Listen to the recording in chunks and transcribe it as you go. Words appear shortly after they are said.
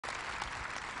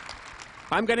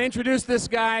I'm going to introduce this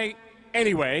guy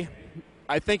anyway.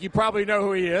 I think you probably know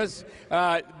who he is,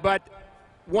 but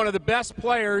one of the best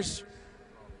players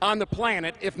on the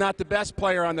planet, if not the best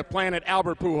player on the planet,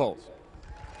 Albert Pujols.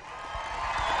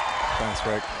 Thanks,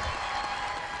 Rick.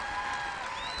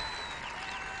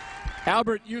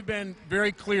 Albert, you've been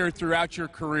very clear throughout your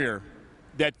career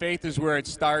that faith is where it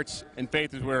starts and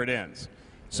faith is where it ends.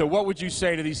 So what would you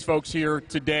say to these folks here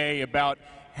today about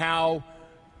how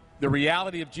the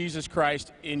reality of Jesus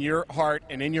Christ in your heart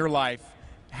and in your life,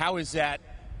 how has that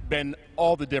been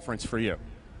all the difference for you?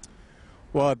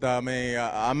 Well,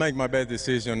 I make my best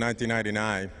decision in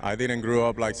 1999. I didn't grow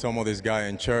up like some of these guys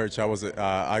in church.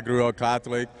 I grew up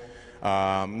Catholic.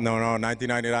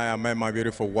 1999, I met my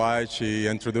beautiful wife. She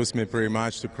introduced me pretty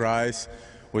much to Christ.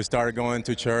 We started going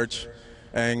to church.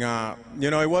 And,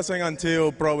 it wasn't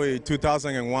until probably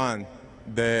 2001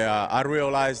 that I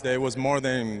realized that it was more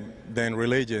than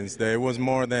religions, that it was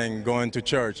more than going to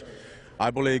church. I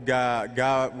believe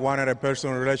God wanted a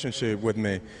personal relationship with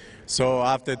me. So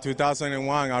after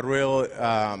 2001, I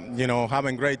realized,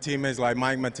 having great teammates like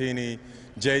Mike Matheny,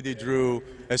 J.D. Drew,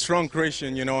 a strong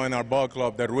Christian, in our ball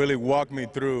club that really walked me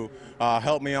through,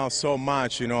 helped me out so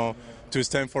much, to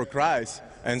stand for Christ.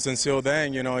 And since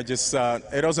then,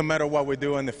 it doesn't matter what we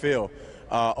do in the field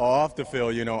or off the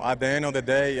field, At the end of the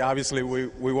day, obviously,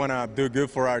 we want to do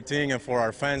good for our team and for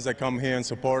our fans that come here and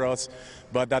support us.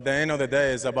 But at the end of the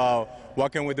day, it's about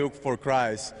what can we do for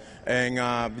Christ. And,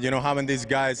 having these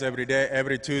guys every day,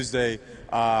 every Tuesday,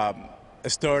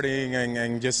 starting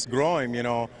and just growing,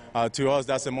 to us,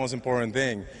 that's the most important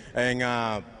thing.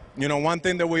 And, one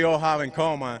thing that we all have in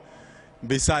common,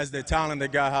 besides the talent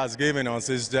that God has given us,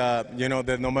 is that,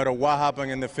 that no matter what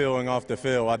happens in the field and off the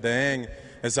field, at the end,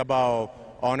 it's about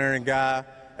honoring God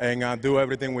and do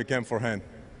everything we can for Him.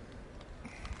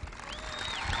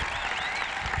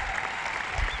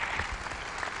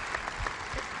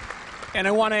 And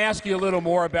I want to ask you a little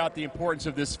more about the importance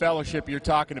of this fellowship you're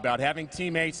talking about, having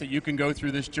teammates that you can go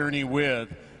through this journey with,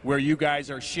 where you guys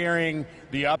are sharing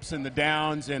the ups and the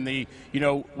downs and the,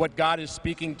 what God is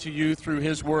speaking to you through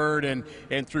His Word and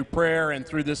through prayer and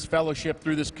through this fellowship,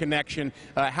 through this connection.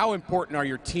 How important are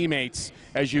your teammates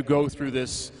as you go through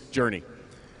this journey?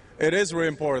 It is really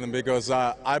important because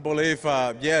I believe,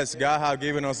 yes, God has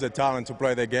given us the talent to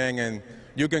play the game, and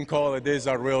you can call it this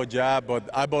a real job, but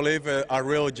I believe our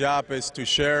real job is to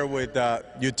share with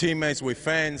your teammates, with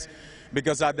fans,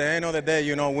 because at the end of the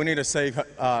day, we need to save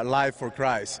life for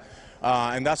Christ.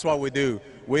 And that's what we do.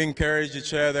 We encourage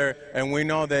each other, and we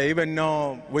know that even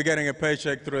though we're getting a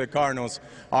paycheck through the Cardinals,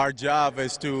 our job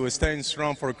is to stand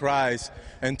strong for Christ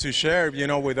and to share,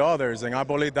 with others. And I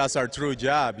believe that's our true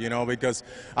job, because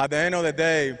at the end of the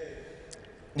day,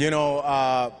 you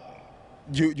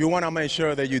want to make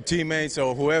sure that your teammates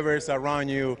or whoever is around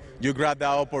you, you grab that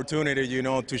opportunity,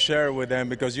 to share with them,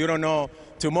 because you don't know,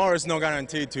 tomorrow is not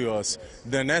guaranteed to us.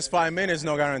 The next 5 minutes is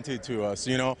not guaranteed to us,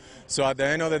 So at the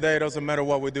end of the day, it doesn't matter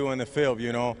what we do in the field,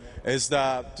 It's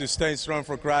to stay strong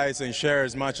for Christ and share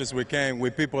as much as we can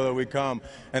with people that we come.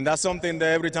 And that's something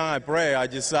that every time I pray, I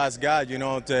just ask God,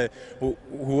 to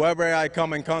whoever I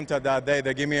come in contact that day,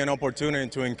 they give me an opportunity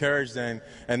to encourage them.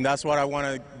 And that's what I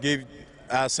want to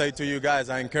say to you guys.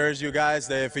 I encourage you guys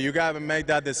that if you haven't made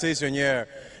that decision yet,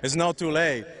 it's not too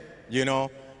late,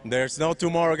 There's no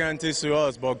tomorrow guarantees to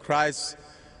us, but Christ,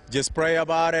 just pray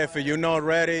about it. If you're not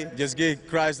ready, just give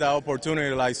Christ that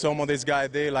opportunity like some of these guys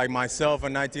did, like myself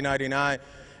in 1999.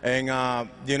 And,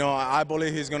 I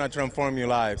believe He's going to transform your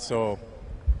life. So,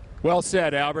 well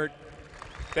said, Albert.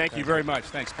 Thank you very much.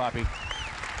 Thanks, Poppy.